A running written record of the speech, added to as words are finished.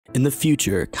In the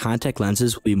future, contact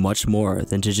lenses will be much more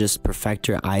than to just perfect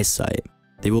your eyesight.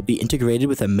 They will be integrated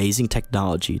with amazing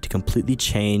technology to completely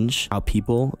change how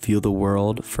people view the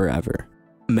world forever.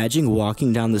 Imagine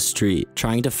walking down the street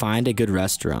trying to find a good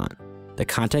restaurant. The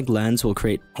contact lens will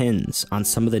create pins on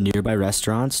some of the nearby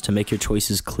restaurants to make your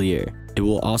choices clear. It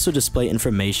will also display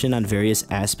information on various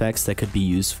aspects that could be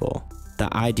useful.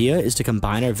 The idea is to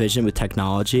combine our vision with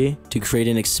technology to create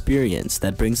an experience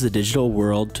that brings the digital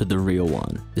world to the real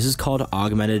one. This is called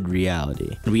augmented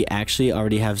reality, and we actually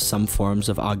already have some forms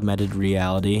of augmented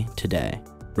reality today.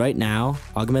 Right now,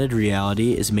 augmented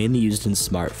reality is mainly used in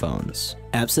smartphones.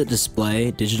 Apps that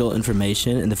display digital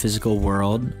information in the physical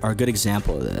world are a good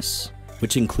example of this,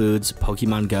 which includes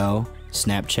Pokemon Go,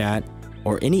 Snapchat,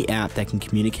 or any app that can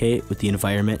communicate with the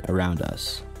environment around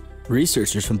us.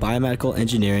 Researchers from biomedical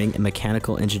engineering and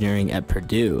mechanical engineering at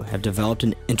Purdue have developed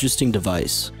an interesting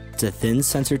device. It's a thin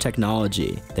sensor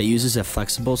technology that uses a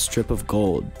flexible strip of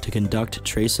gold to conduct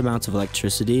trace amounts of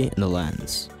electricity in the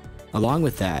lens. Along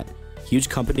with that, huge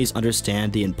companies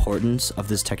understand the importance of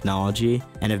this technology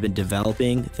and have been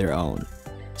developing their own.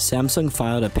 Samsung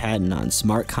filed a patent on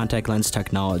smart contact lens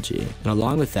technology, and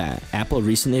along with that, Apple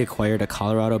recently acquired a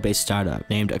Colorado-based startup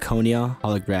named Aconia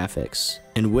Holographics,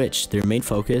 in which their main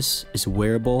focus is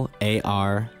wearable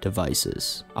AR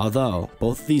devices. Although,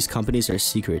 both of these companies are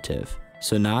secretive,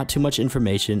 so not too much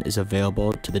information is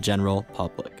available to the general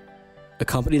public. A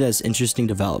company that has interesting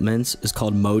developments is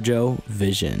called Mojo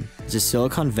Vision. It's a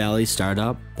Silicon Valley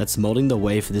startup that's molding the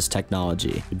way for this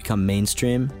technology to become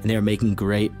mainstream, and they are making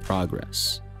great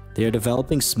progress. They are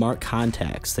developing smart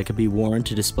contacts that can be worn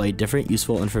to display different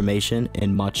useful information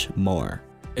and much more.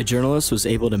 A journalist was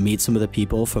able to meet some of the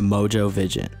people from Mojo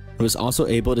Vision and was also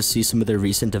able to see some of their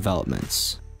recent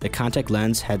developments. The contact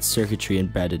lens had circuitry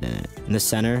embedded in it. In the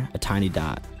center, a tiny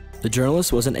dot. The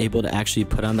journalist wasn't able to actually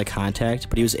put on the contact,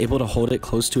 but he was able to hold it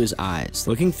close to his eyes.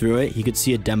 Looking through it, he could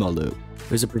see a demo loop.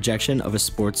 There's a projection of a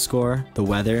sports score, the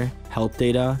weather, health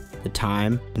data, the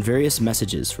time, and various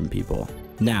messages from people.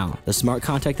 Now, the smart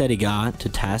contact that he got to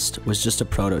test was just a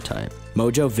prototype.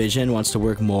 Mojo Vision wants to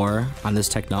work more on this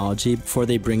technology before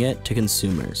they bring it to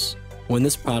consumers. When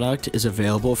this product is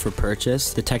available for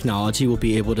purchase, the technology will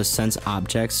be able to sense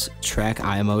objects, track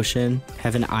eye motion,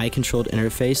 have an eye-controlled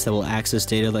interface that will access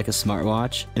data like a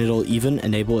smartwatch, and it'll even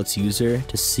enable its user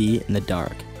to see in the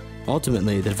dark.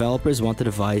 Ultimately, the developers want the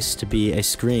device to be a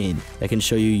screen that can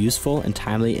show you useful and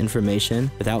timely information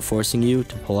without forcing you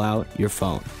to pull out your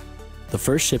phone. The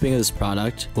first shipping of this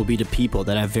product will be to people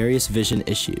that have various vision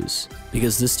issues,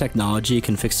 because this technology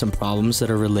can fix some problems that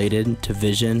are related to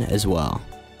vision as well.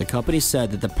 The company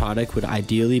said that the product would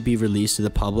ideally be released to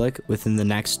the public within the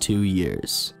next 2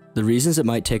 years. The reasons it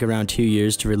might take around 2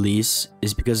 years to release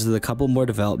is because of the couple more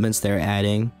developments they're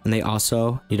adding, and they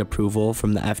also need approval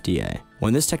from the FDA.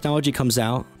 When this technology comes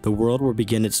out, the world will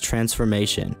begin its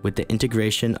transformation with the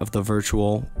integration of the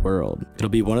virtual world. It'll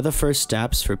be one of the first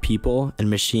steps for people and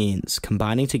machines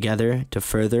combining together to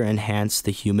further enhance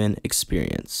the human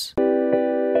experience.